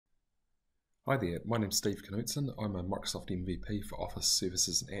Hi there, my name's Steve Knutson. I'm a Microsoft MVP for Office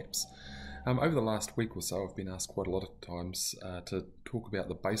Services and Apps. Over the last week or so, I've been asked quite a lot of times to talk about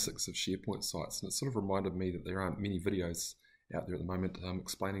the basics of SharePoint sites, and it sort of reminded me that there aren't many videos out there at the moment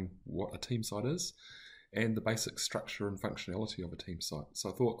explaining what a team site is and the basic structure and functionality of a team site.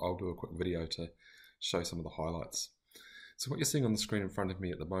 So I thought I'll do a quick video to show some of the highlights. So what you're seeing on the screen in front of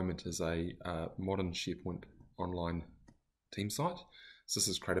me at the moment is a modern SharePoint online team site. So this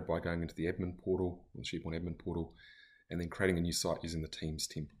is created by going into the admin portal, the SharePoint admin portal, and then creating a new site using the team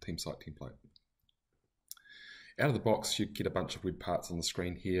site template. Out of the box, you get a bunch of web parts on the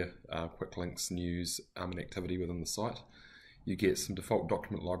screen here, quick links, news, and activity within the site. You get some default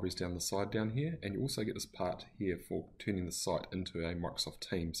document libraries down the side down here, and you also get this part here for turning the site into a Microsoft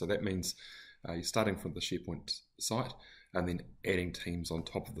team. So that means you're starting from the SharePoint site and then adding teams on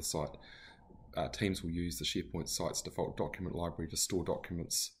top of the site. Teams will use the SharePoint site's default document library to store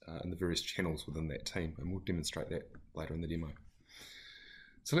documents in the various channels within that team, and we'll demonstrate that later in the demo.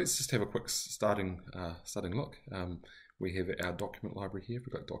 So let's just have a quick starting look. We have our document library here. If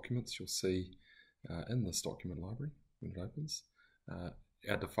we've got documents, you'll see in this document library, when it opens, our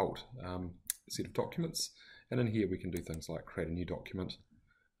default set of documents, and in here we can do things like create a new document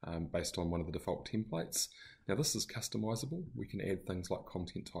based on one of the default templates. Now this is customizable. We can add things like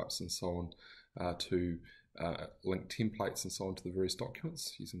content types and so on to link templates and so on to the various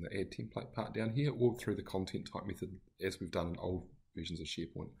documents using the add template part down here, or through the content type method as we've done in old versions of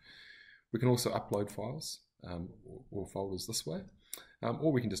SharePoint. We can also upload files or folders this way,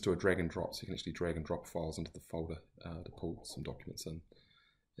 or we can just do a drag and drop, so you can actually drag and drop files into the folder to pull some documents in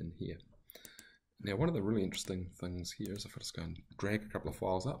here. Now one of the really interesting things here is if I just go and drag a couple of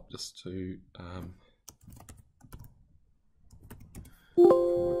files up just to from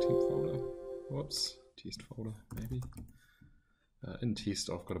my temp folder, whoops, test folder maybe. In test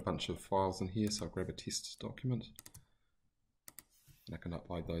I've got a bunch of files in here, so I'll grab a test document and I can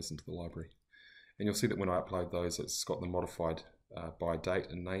upload those into the library. And you'll see that when I upload those, it's got them modified by date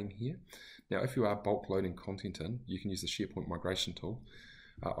and name here. Now if you are bulk loading content in, you can use the SharePoint migration tool.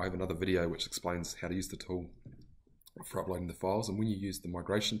 I have another video which explains how to use the tool for uploading the files, and when you use the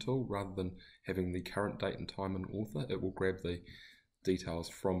migration tool, rather than having the current date and time and author, it will grab the details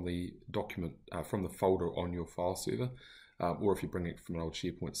from the document, from the folder on your file server, or if you bring it from an old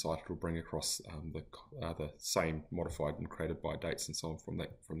SharePoint site, it will bring across the same modified and created by dates and so on from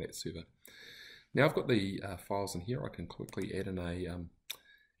that server. Now I've got the files in here. I can quickly add in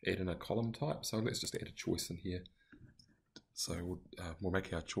a column type, so let's just add a choice in here. So we'll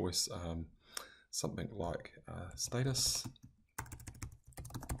make our choice something like status,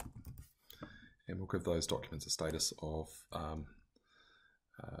 and we'll give those documents a status of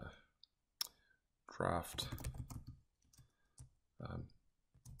draft,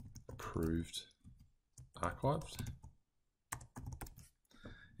 approved, archived,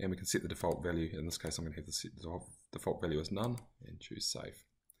 and we can set the default value. In this case I'm going to have the default value as none and choose save.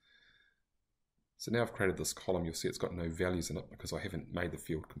 So now I've created this column. You'll see it's got no values in it because I haven't made the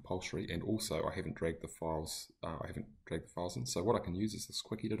field compulsory, and also I haven't dragged the files. In. So what I can use is this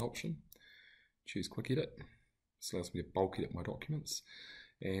quick edit option. Choose quick edit. This allows me to bulk edit my documents.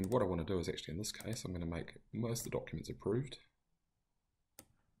 And what I want to do is actually, in this case, I'm going to make most of the documents approved.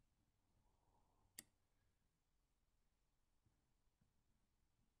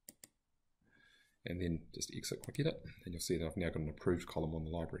 And then just exit quick edit, and you'll see that I've now got an approved column on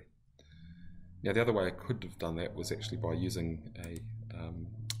the library. Now the other way I could have done that was actually by using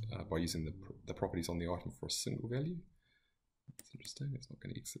the properties on the item for a single value. That's interesting. It's not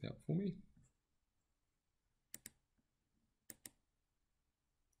going to exit out for me.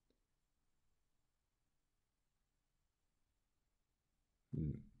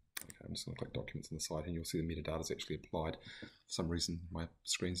 Okay, I'm just going to click documents on the side, and you'll see the metadata is actually applied. For some reason my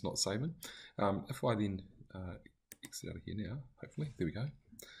screen's not saving. If I then exit out of here now, hopefully, there we go.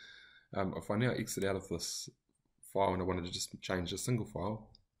 If I now exit out of this file and I wanted to just change a single file,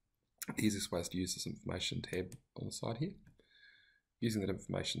 the easiest way is to use this information tab on the side here. Using that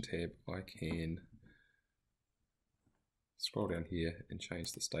information tab, I can scroll down here and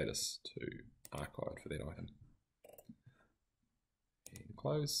change the status to archived for that item. And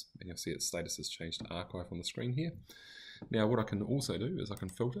close, and you'll see its status has changed to archive on the screen here. Now what I can also do is I can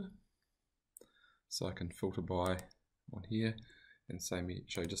filter. So I can filter by on here and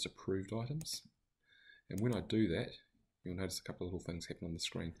show just approved items. And when I do that, you'll notice a couple of little things happen on the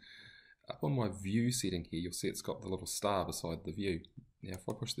screen. Up on my view setting here, you'll see it's got the little star beside the view. Now if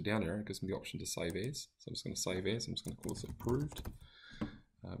I push the down arrow, it gives me the option to save as. So I'm just going to save as, I'm just going to call this approved.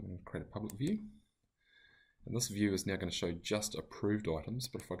 I'm going to create a public view. And this view is now going to show just approved items,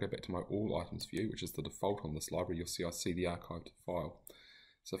 but if I go back to my all items view, which is the default on this library, you'll see I see the archived file.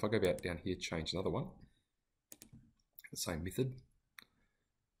 So if I go back down here, change another one, the same method,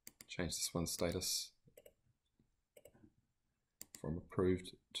 change this one's status from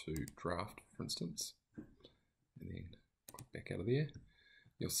approved to draft, for instance, and then click back out of there.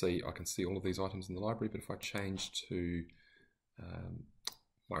 You'll see I can see all of these items in the library, but if I change to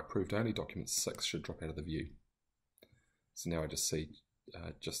my approved only, document 6 should drop out of the view. So now I just see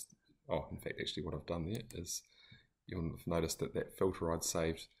in fact actually what I've done there is you'll have noticed that that filter I'd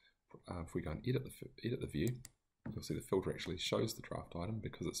saved, if we go and edit the view, you'll see the filter actually shows the draft item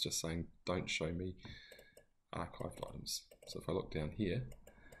because it's just saying don't show me archived items. So if I look down here,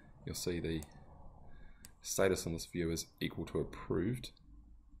 you'll see the status on this view is equal to approved,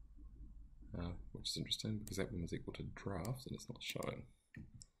 which is interesting because that one was equal to draft and it's not showing.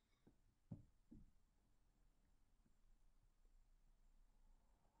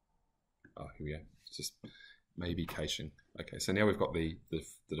 Oh, here we go. It's just maybe caching. Okay, so now we've got the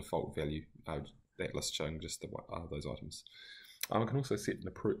default value, that list showing just those items. I can also set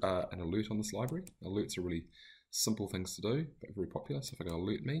an alert on this library. Alerts are really simple things to do, but very popular. So if I go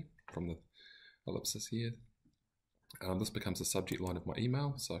alert me from the ellipsis here, this becomes the subject line of my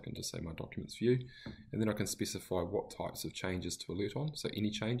email, so I can just say my documents view, and then I can specify what types of changes to alert on, so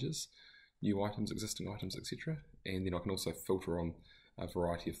any changes, new items, existing items, etc. And then I can also filter on a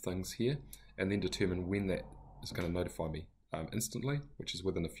variety of things here, and then determine when that is going to notify me instantly, which is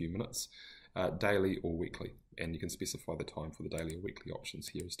within a few minutes, daily or weekly, and you can specify the time for the daily or weekly options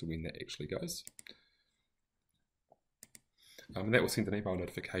here as to when that actually goes. And that will send an email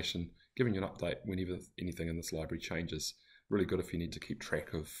notification giving you an update whenever anything in this library changes. Really good if you need to keep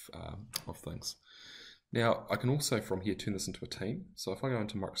track of things. Now, I can also from here turn this into a team. So if I go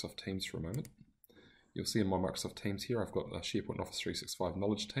into Microsoft Teams for a moment, you'll see in my Microsoft Teams here, I've got a SharePoint Office 365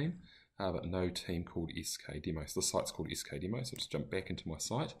 knowledge team, but no team called SK Demo. So the site's called SK Demo, so just jump back into my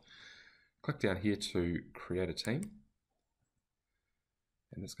site. Click down here to create a team,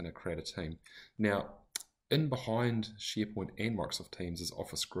 and it's going to create a team. Now, in behind SharePoint and Microsoft Teams is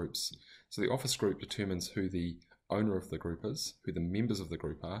Office groups. So the Office group determines who the owner of the group is, who the members of the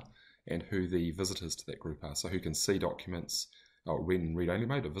group are, and who the visitors to that group are. So who can see documents, read in read-only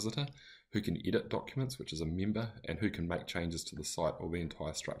mode, a visitor, who can edit documents, which is a member, and who can make changes to the site or the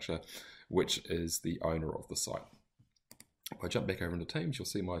entire structure, which is the owner of the site. If I jump back over into Teams, you'll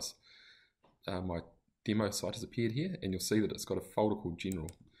see my demo site has appeared here, and you'll see that it's got a folder called General.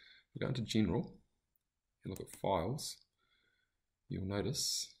 If we go into General and look at Files, you'll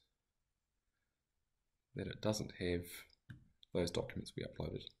notice that it doesn't have those documents we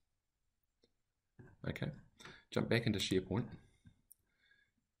uploaded. Okay, jump back into SharePoint.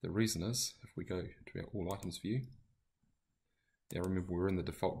 The reason is, if we go to our All Items view, now remember we're in the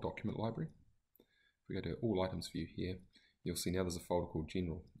default document library. If we go to All Items view here, you'll see now there's a folder called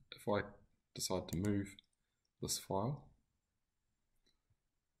General. If I decide to move this file,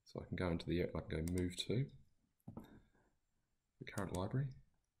 so I can go into I can go move to the current library,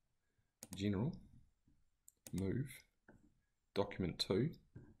 General, move, document 2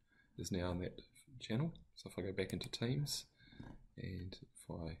 is now in that channel. So if I go back into Teams, and if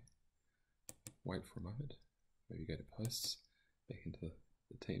I wait for a moment, maybe go to Posts, back into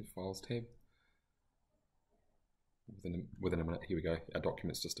the Teams Files tab, within a minute, here we go, our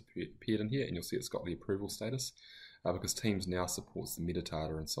documents just appeared in here, and you'll see it's got the approval status, because Teams now supports the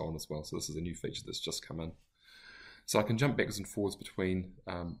metadata and so on as well. So this is a new feature that's just come in. So I can jump backwards and forwards between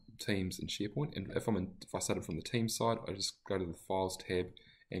Teams and SharePoint, and if I started from the Teams side, I just go to the Files tab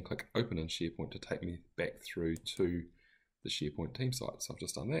and click Open in SharePoint to take me back through to the SharePoint team site. So I've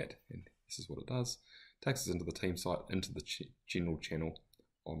just done that, and this is what it does. It takes us into the team site, into the general channel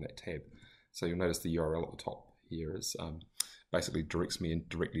on that tab. So you'll notice the URL at the top here is basically directs me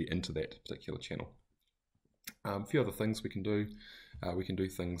directly into that particular channel. A few other things we can do. We can do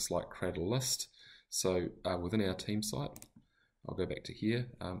things like create a list. So within our team site, I'll go back to here.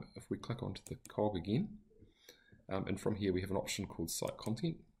 If we click onto the cog again, and from here we have an option called Site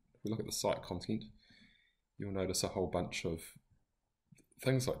Content. If we look at the Site Content, you'll notice a whole bunch of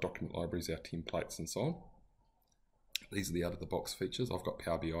things like document libraries, our templates and so on. These are the out-of-the-box features. I've got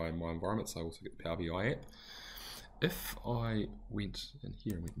Power BI in my environment, so I also get the Power BI app. If I went in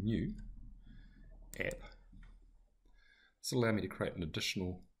here and went New App, this will allow me to create an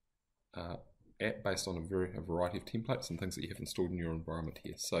additional app based on a variety of templates and things that you have installed in your environment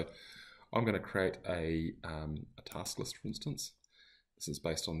here. So I'm going to create a task list, for instance. This is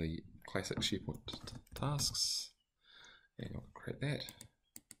based on the classic SharePoint tasks, and I'll create that.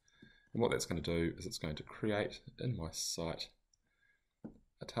 And what that's going to do is it's going to create in my site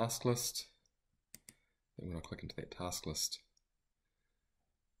a task list. And when I click into that task list,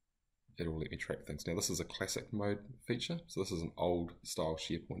 it will let me track things. Now this is a classic mode feature, so this is an old style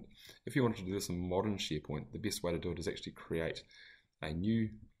SharePoint. If you wanted to do this in modern SharePoint, the best way to do it is actually create a new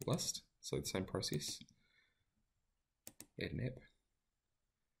list. So the same process, add an app,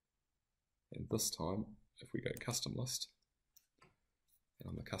 and this time if we go custom list, and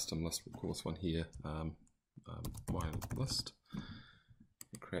on the custom list we'll call this one here my list.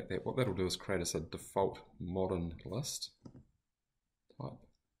 Create that. What that'll do is create us a default modern list type.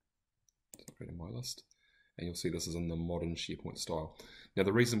 So create my list, and you'll see this is in the modern SharePoint style. Now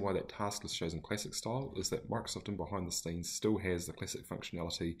the reason why that task list shows in classic style is that Microsoft in behind the scenes still has the classic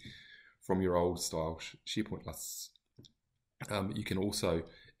functionality from your old style SharePoint lists. You can also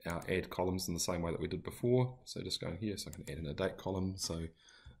add columns in the same way that we did before. So just going here, so I can add in a date column, so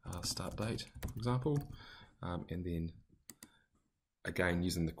start date, for example, and then again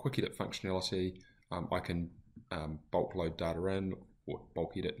using the quick edit functionality, I can bulk load data in or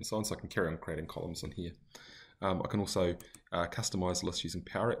bulk edit and so on, so I can carry on creating columns in here. I can also customize lists using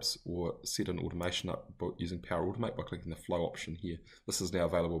Power Apps or set an automation up using Power Automate by clicking the flow option here. This is now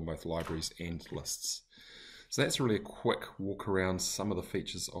available in both libraries and lists. So that's really a quick walk around some of the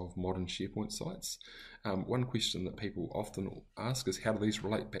features of modern SharePoint sites. One question that people often ask is how do these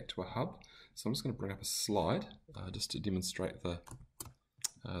relate back to a hub? So I'm just going to bring up a slide just to demonstrate the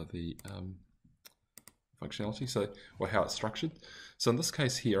functionality, or how it's structured. So in this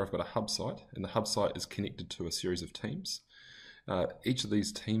case here, I've got a hub site, and the hub site is connected to a series of teams. Each of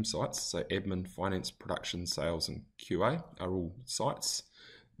these team sites, so admin, finance, production, sales, and QA, are all sites.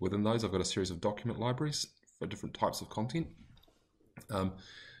 Within those, I've got a series of document libraries for different types of content.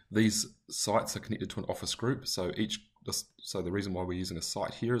 These sites are connected to an office group, so the reason why we're using a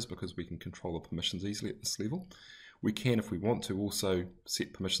site here is because we can control the permissions easily at this level. We can, if we want to, also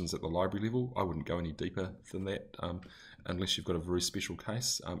set permissions at the library level. I wouldn't go any deeper than that unless you've got a very special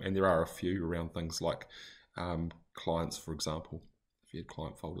case, and there are a few around things like clients, for example, if you had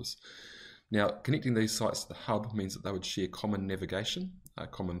client folders. Now, connecting these sites to the hub means that they would share common navigation, a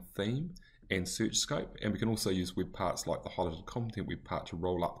common theme, and search scope, and we can also use web parts like the highlighted content web part to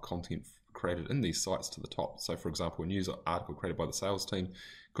roll up content created in these sites to the top. So for example, a news article created by the sales team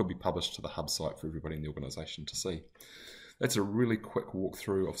could be published to the hub site for everybody in the organization to see. That's a really quick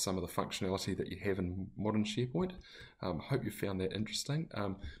walkthrough of some of the functionality that you have in modern SharePoint. Hope you found that interesting.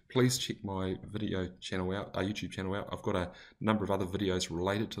 Please check my video channel out, our YouTube channel out. I've got a number of other videos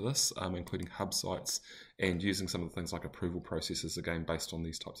related to this, including hub sites and using some of the things like approval processes, again based on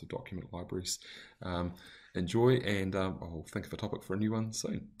these types of document libraries. Enjoy, and I'll think of a topic for a new one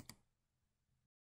soon.